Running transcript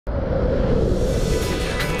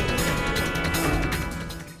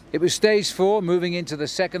It was stage 4, moving into the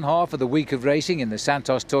second half of the week of racing in the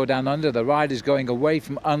Santos Tour Down Under. The riders going away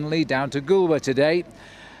from Unley down to Goulwa today.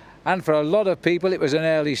 And for a lot of people, it was an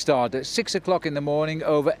early start. At 6 o'clock in the morning,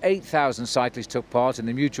 over 8,000 cyclists took part in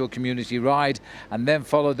the Mutual Community Ride and then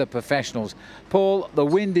followed the professionals. Paul, the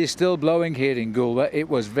wind is still blowing here in Goulwa. It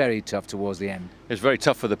was very tough towards the end. It's very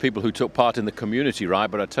tough for the people who took part in the community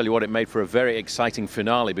ride, but I tell you what, it made for a very exciting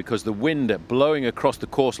finale because the wind blowing across the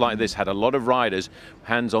course like this had a lot of riders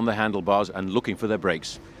hands on the handlebars and looking for their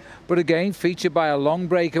brakes. But again, featured by a long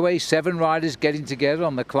breakaway, 7 riders getting together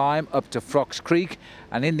on the climb up to Frocks Creek,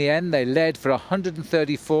 and in the end they led for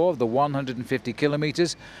 134 of the 150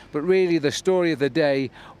 kilometres. But really the story of the day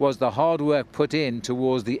was the hard work put in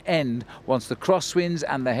towards the end once the crosswinds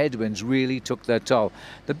and the headwinds really took their toll.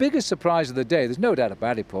 The biggest surprise of the day, there's no doubt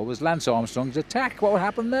about it, Paul, was Lance Armstrong's attack. What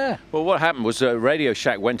happened there? Well, what happened was Radio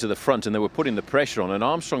Shack went to the front and they were putting the pressure on, and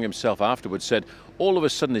Armstrong himself afterwards said all of a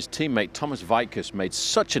sudden his teammate Thomas Vikas made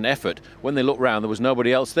such an effort. When they looked round, there was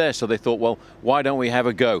nobody else there, so they thought, well, why don't we have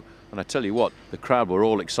a go? And I tell you what, the crowd were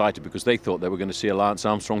all excited because they thought they were going to see a Lance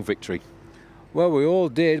Armstrong victory. Well, we all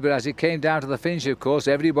did, but as it came down to the finish, of course,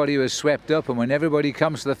 everybody was swept up, and when everybody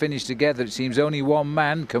comes to the finish together, it seems only one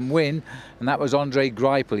man can win, and that was Andre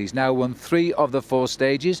Greipel. He's now won 3 of the 4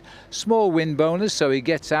 stages. Small win bonus, so he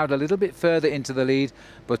gets out a little bit further into the lead,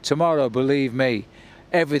 but tomorrow, believe me,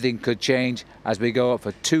 everything could change as we go up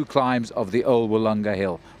for 2 climbs of the Old Wollonga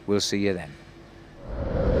Hill. We'll see you then.